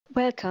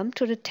Welcome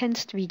to the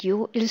 10th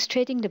video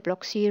illustrating the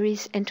block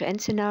series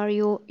end-to-end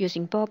scenario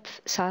using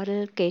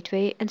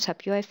BOPF-SADL-GW and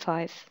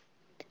SAPUI5.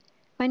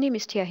 My name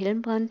is Thea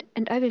Hillenbrand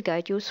and I will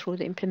guide you through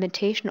the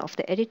implementation of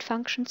the edit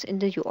functions in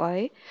the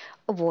UI,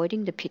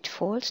 avoiding the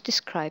pitfalls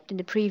described in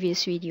the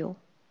previous video.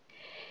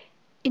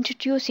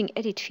 Introducing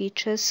edit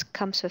features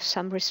comes with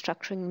some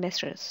restructuring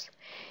measures.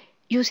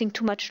 Using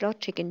too much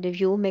logic in the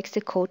view makes the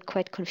code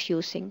quite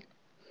confusing.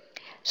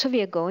 So we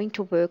are going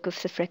to work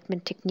with the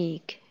fragment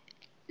technique.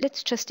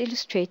 Let's just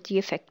illustrate the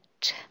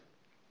effect.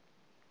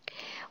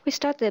 We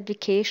start the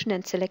application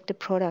and select the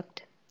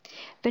product.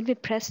 When we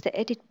press the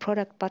Edit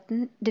Product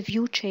button, the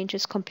view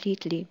changes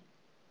completely.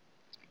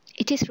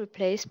 It is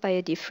replaced by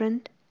a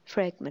different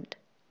fragment.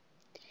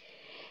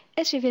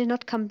 As we will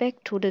not come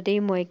back to the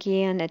demo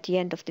again at the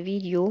end of the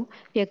video,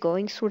 we are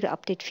going through the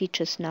update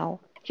features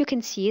now. You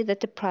can see that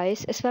the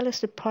price as well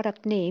as the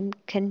product name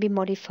can be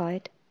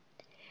modified.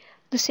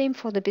 The same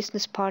for the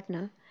business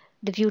partner.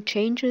 The view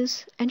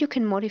changes and you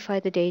can modify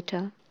the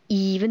data,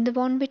 even the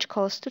one which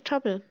caused the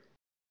trouble.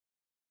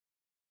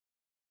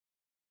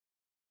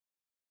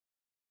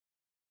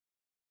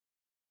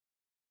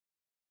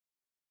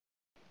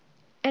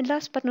 And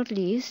last but not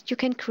least, you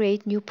can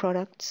create new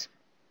products.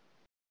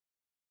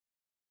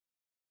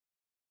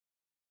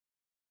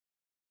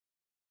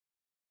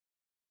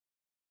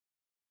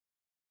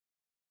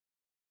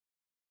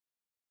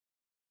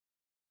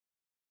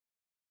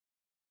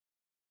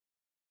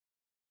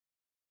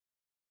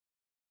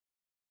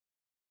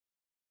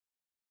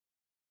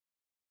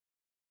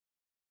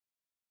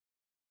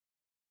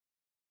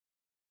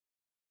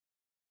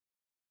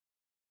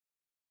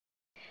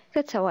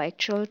 That's our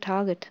actual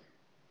target.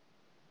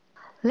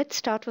 Let's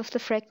start with the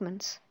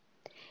fragments.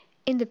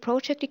 In the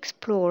Project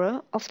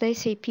Explorer of the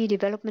SAP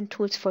Development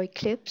Tools for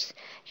Eclipse,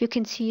 you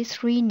can see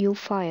three new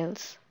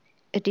files: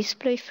 a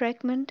display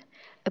fragment,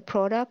 a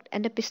product,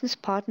 and a business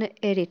partner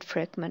edit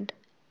fragment.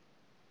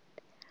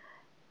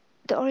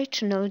 The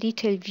original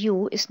detail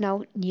view is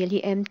now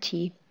nearly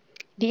empty.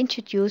 We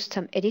introduced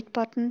some edit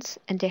buttons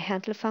and their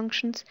handle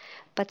functions,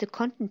 but the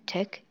content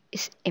tag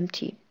is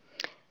empty.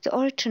 The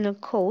original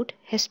code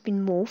has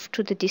been moved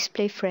to the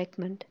display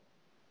fragment.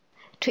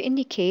 To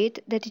indicate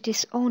that it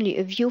is only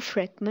a view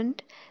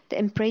fragment, the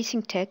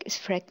embracing tag is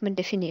fragment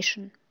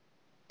definition.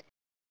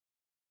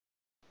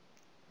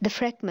 The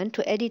fragment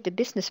to edit the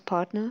business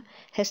partner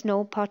has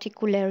no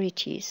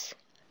particularities.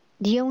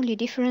 The only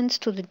difference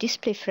to the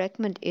display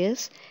fragment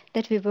is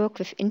that we work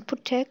with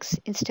input tags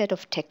instead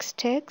of text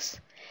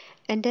tags,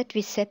 and that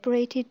we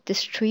separated the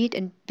street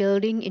and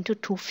building into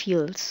two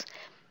fields.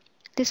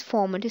 This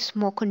format is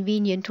more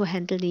convenient to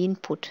handle the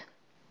input.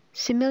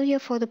 Similar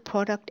for the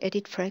product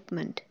edit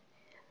fragment.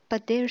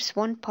 But there's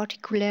one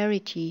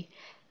particularity.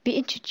 We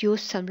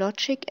introduced some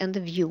logic in the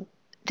view.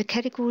 The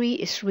category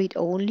is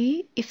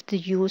read-only if the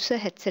user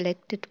had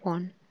selected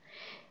one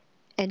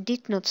and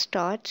did not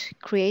start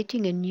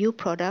creating a new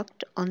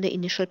product on the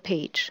initial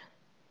page.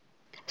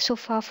 So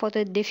far for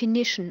the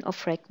definition of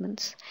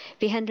fragments.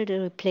 We handle the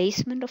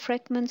replacement of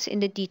fragments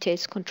in the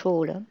details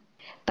controller.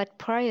 But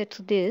prior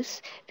to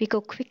this, we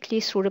go quickly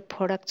through the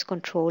products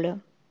controller.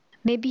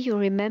 Maybe you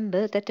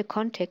remember that the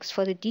context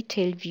for the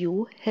detail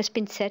view has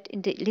been set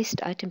in the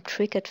list item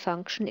triggered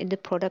function in the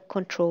product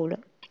controller.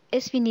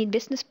 As we need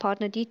business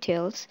partner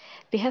details,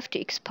 we have to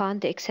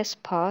expand the access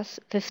path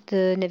with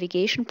the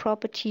navigation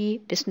property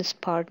business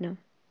partner.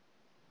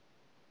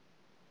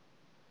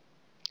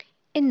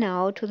 And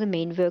now to the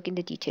main work in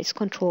the details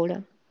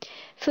controller.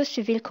 First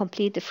we will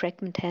complete the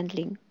fragment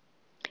handling.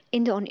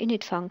 In the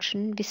onInit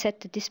function, we set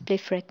the display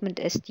fragment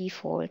as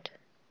default.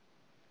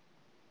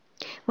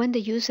 When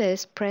the user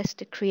has pressed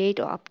the Create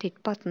or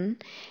Update button,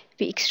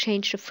 we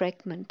exchange the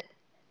fragment.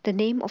 The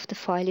name of the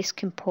file is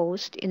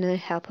composed in a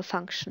helper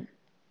function.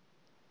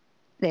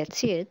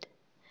 That's it.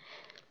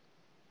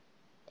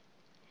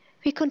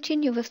 We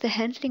continue with the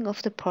handling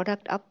of the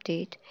product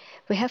update.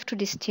 We have to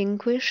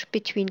distinguish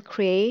between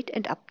create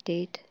and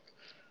update.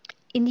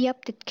 In the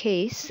update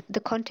case, the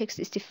context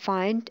is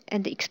defined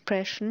and the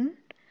expression,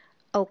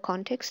 our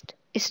context,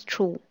 is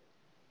true.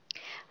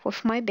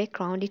 With my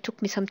background, it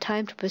took me some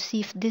time to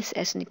perceive this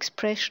as an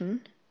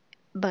expression,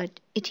 but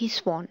it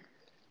is one.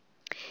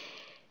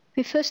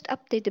 We first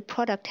update the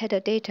product header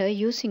data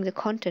using the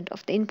content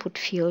of the input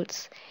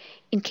fields.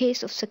 In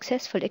case of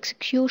successful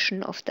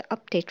execution of the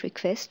update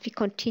request, we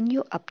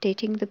continue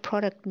updating the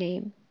product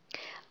name.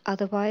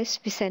 Otherwise,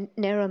 we send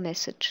an error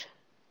message.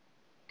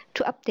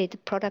 To update the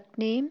product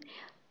name,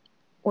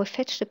 we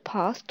fetch the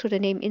path to the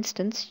name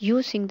instance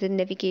using the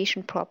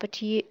navigation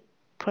property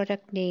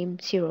product name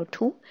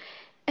 02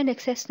 and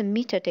access the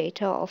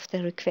metadata of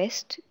the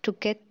request to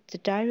get the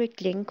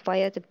direct link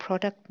via the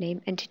product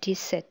name entity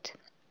set.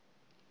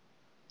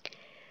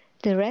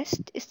 The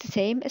rest is the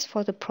same as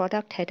for the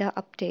product header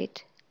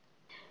update.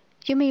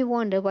 You may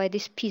wonder why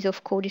this piece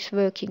of code is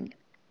working.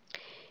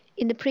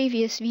 In the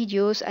previous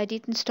videos, I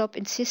didn't stop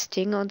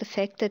insisting on the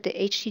fact that the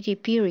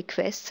HTTP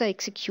requests are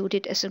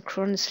executed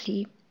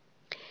asynchronously.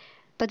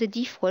 But the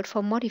default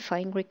for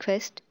modifying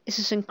request is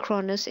a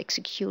synchronous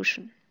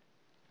execution.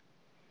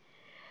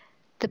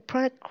 The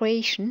product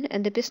creation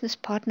and the business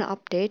partner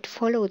update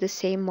follow the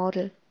same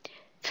model.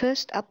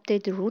 First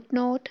update the root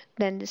node,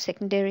 then the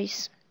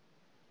secondaries.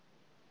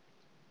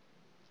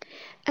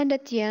 And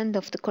at the end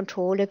of the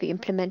controller we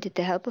implemented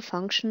the helper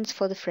functions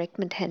for the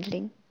fragment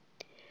handling.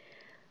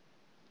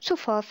 So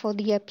far for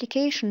the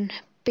application.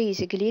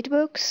 Basically it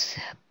works,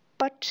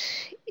 but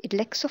it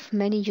lacks of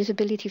many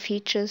usability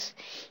features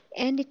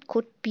and it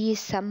could be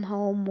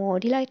somehow more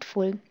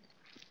delightful.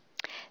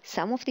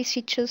 Some of these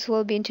features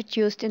will be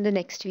introduced in the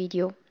next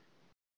video.